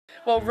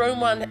Well, Room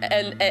 1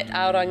 and at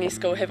Aorangi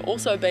School have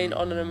also been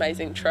on an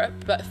amazing trip,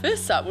 but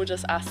first up we'll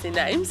just ask their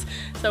names.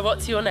 So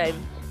what's your name?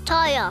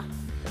 Taya,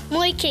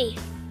 Moiki,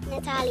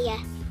 Natalia,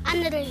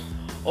 Andrew.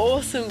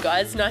 Awesome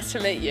guys, nice to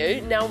meet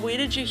you. Now where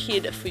did you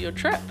head for your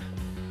trip?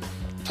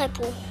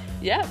 Taupo.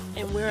 Yeah,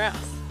 and where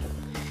else?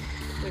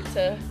 Went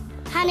to...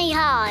 Honey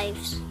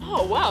hives.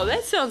 Oh wow,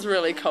 that sounds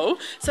really cool.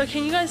 So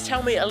can you guys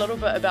tell me a little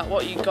bit about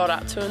what you got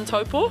up to in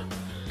Taupo?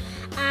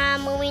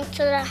 We went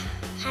to the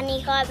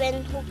honey hive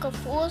in Huka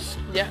Falls.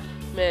 Yeah,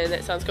 man,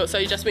 that sounds cool. So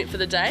you just went for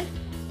the day?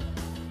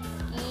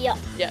 Yep.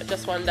 Yeah,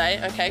 just one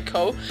day. Okay,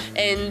 cool.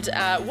 And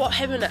what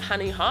happened at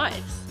honey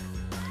hives?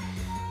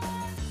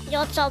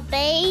 Lots of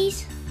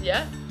bees.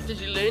 Yeah? Did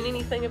you learn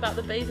anything about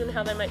the bees and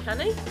how they make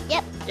honey?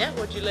 Yep. Yeah,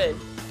 what'd you learn?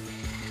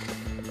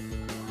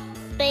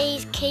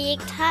 Bees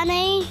collect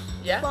honey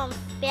Yeah. from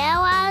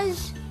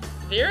flowers.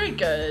 Very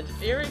good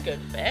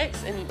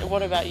facts. And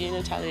what about you,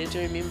 Natalia? Do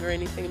you remember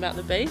anything about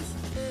the bees?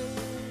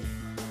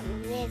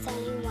 There's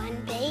only one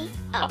bee.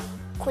 Oh,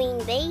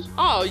 queen bee.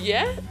 Oh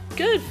yeah,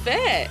 good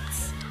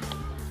facts.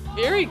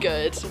 Very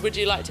good. Would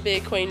you like to be a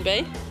queen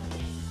bee?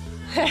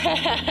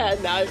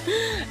 No,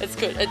 it's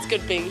good. It's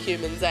good being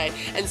humans, eh?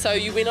 And so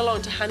you went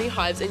along to honey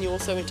hives, and you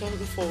also went to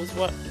Huka Falls.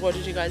 What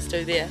did you guys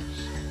do there?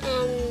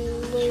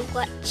 We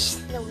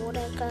watched the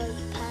water go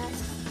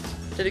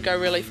past. Did it go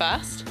really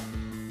fast?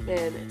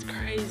 Man, it's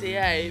crazy,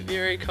 eh?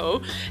 Very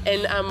cool.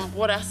 And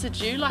what else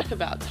did you like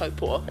about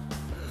Taupo?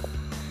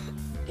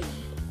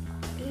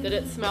 Did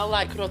it smell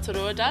like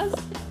Rotorua does?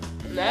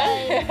 No?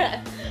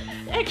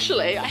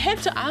 Actually, I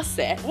have to ask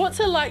that. What's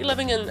it like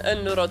living in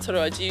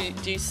Rotorua? Do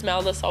you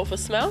smell the sulphur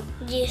smell?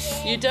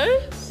 Yes. You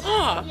do?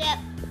 Oh. Yep.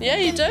 Yeah,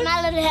 you do?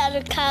 Smell it out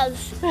of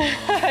cars.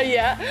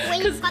 Yeah.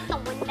 When you've got the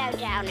window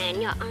down and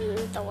you're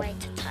on the way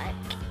to Toke.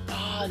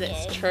 Oh,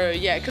 that's true.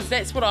 Yeah, because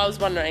that's what I was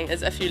wondering,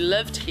 is if you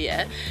lived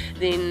here,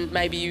 then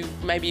maybe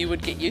you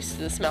would get used to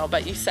the smell,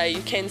 but you say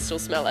you can still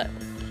smell it.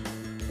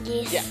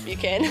 Yes. Yeah, you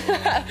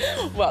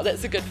can. Well,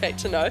 that's a good fact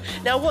to know.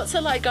 Now, what's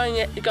it like going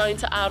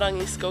to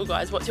Aorangi School,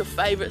 guys? What's your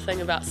favourite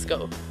thing about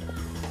school?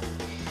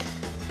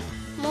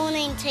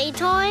 Morning tea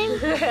time.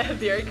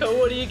 Very cool.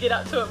 What do you get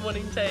up to at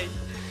morning tea?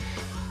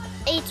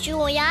 Eat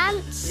your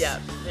yarns. Yeah,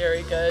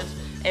 very good.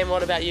 And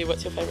what about you?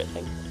 What's your favourite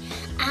thing?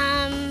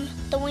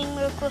 Doing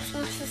work with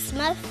Mrs.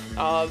 Smith.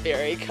 Oh,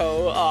 very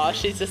cool. Oh,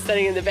 she's just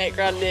sitting in the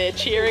background there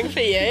cheering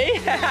for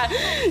you.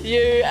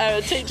 You are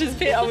a teacher's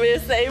pet,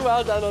 obviously.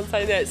 Well done on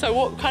saying that. So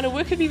what kind of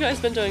work have you guys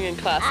been doing in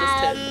class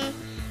this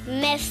term?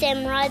 Maths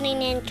and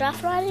writing and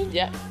draft writing.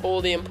 Yeah, all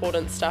the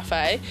important stuff,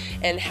 eh?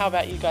 And how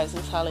about you guys,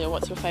 Natalia?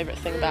 What's your favourite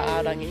thing about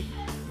Aorangi?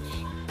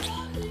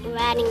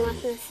 Writing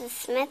with Mrs.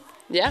 Smith.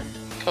 Yeah,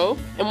 cool.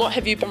 And what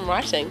have you been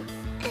writing?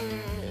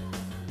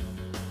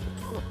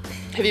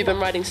 Have you been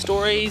writing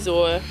stories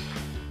or...?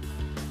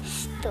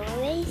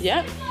 Stories.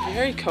 Yeah,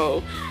 very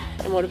cool.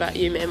 And what about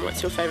you, ma'am?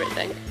 What's your favourite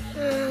thing?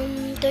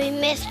 Doing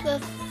maths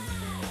with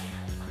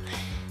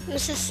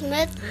Mrs.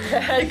 Smith.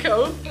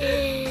 Cool.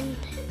 And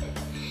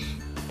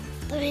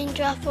doing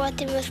draft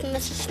writing with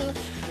Mrs. Smith.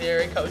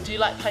 Very cool. Do you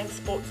like playing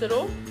sports at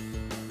all?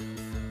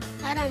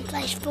 I don't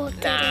play sports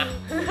Nah.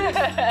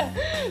 at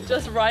all.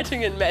 Just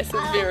writing and maths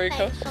is very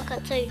cool. I like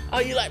soccer too. Oh,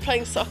 you like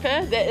playing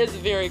soccer? That is a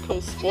very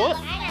cool sport.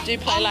 Do you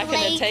play And like in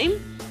a league.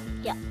 team?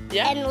 Yeah.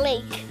 Yeah? And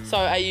league. So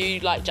are you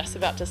like just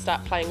about to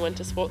start playing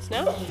winter sports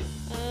now?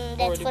 That's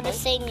Already for the played?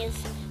 seniors.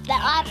 But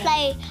I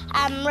play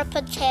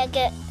ripper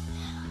target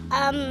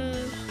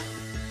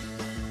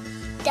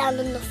down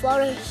in the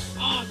forest.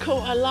 Oh,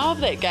 cool. I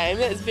love that game.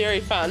 That's very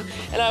fun.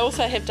 And I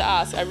also have to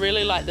ask, I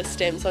really like the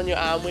stamps on your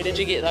arm. Where did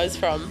you get those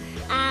from?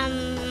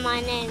 My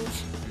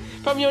name's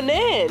From your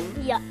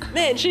nan? yeah.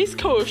 Man, she's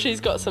cool. She's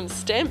got some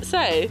stamps,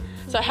 eh?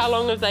 So how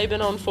long have they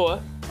been on for?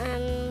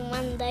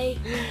 1 day.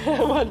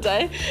 One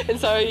day. And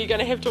so are you going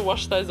to have to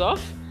wash those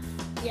off?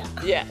 Yeah.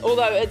 Yeah,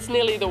 although it's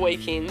nearly the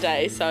weekend,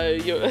 eh? So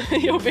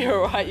you'll be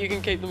alright. You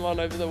can keep them on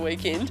over the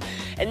weekend.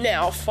 And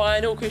now,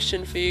 final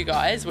question for you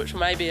guys, which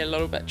may be a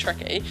little bit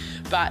tricky,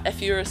 but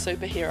if you're a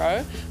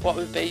superhero, what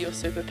would be your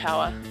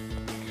superpower?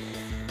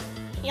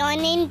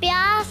 Lightning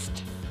blast.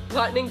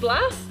 Lightning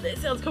blast? That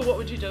sounds cool. What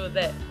would you do with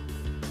that?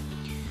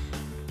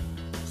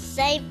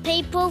 Save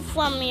people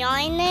from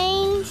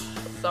lightning.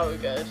 So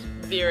good.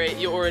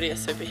 You're already a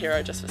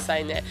superhero just for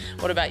saying that.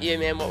 What about you,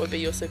 man? What would be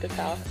your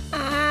superpower?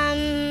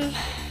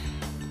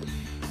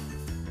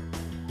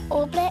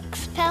 All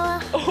Blacks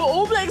power.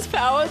 All Blacks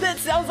power? That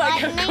sounds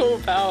like Lightning. a cool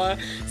power.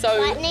 So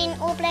Lightning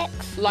All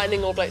Blacks.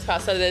 Lightning All Blacks power.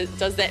 So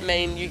does that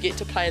mean you get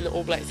to play in the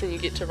All Blacks and you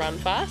get to run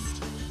fast?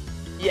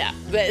 Yeah,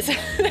 that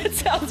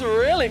sounds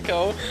really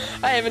cool.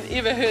 I haven't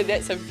ever heard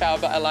that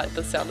superpower, but I like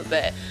the sound of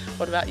that.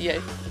 What about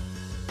you?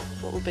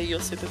 What would be your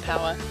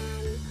superpower?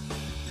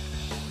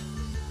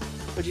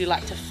 Would you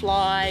like to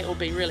fly, or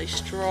be really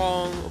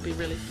strong, or be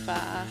really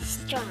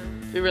fast? Strong.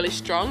 Be really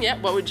strong, yeah.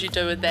 What would you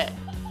do with that?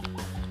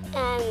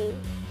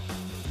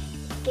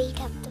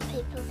 Beat up the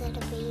people that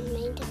are being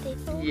mean to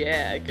people.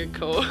 Yeah, good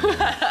call.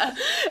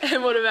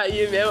 And what about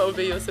you, Mel? What would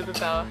be your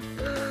superpower?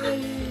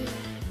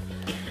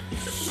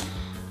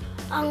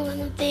 I'm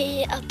gonna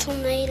be a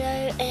tornado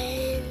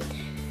and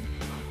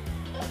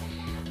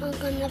I'm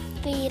gonna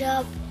beat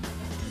up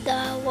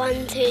the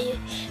ones who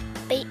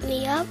beat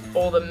me up.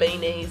 All the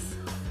meanies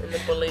and the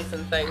bullies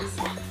and things.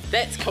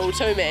 That's cool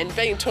too, man,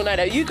 being a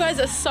tornado. You guys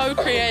are so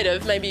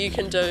creative. Maybe you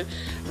can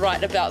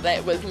write about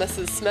that with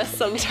Mrs. Smith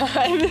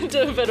sometime and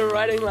do a bit of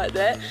writing like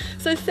that.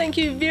 So thank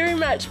you very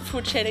much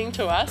for chatting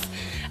to us.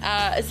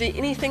 Is there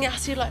anything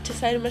else you'd like to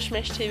say to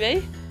Mishmash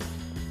TV?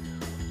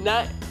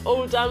 No?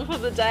 All done for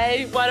the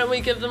day. Why don't we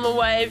give them a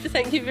wave?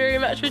 Thank you very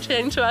much for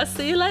chatting to us.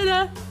 See you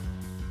later.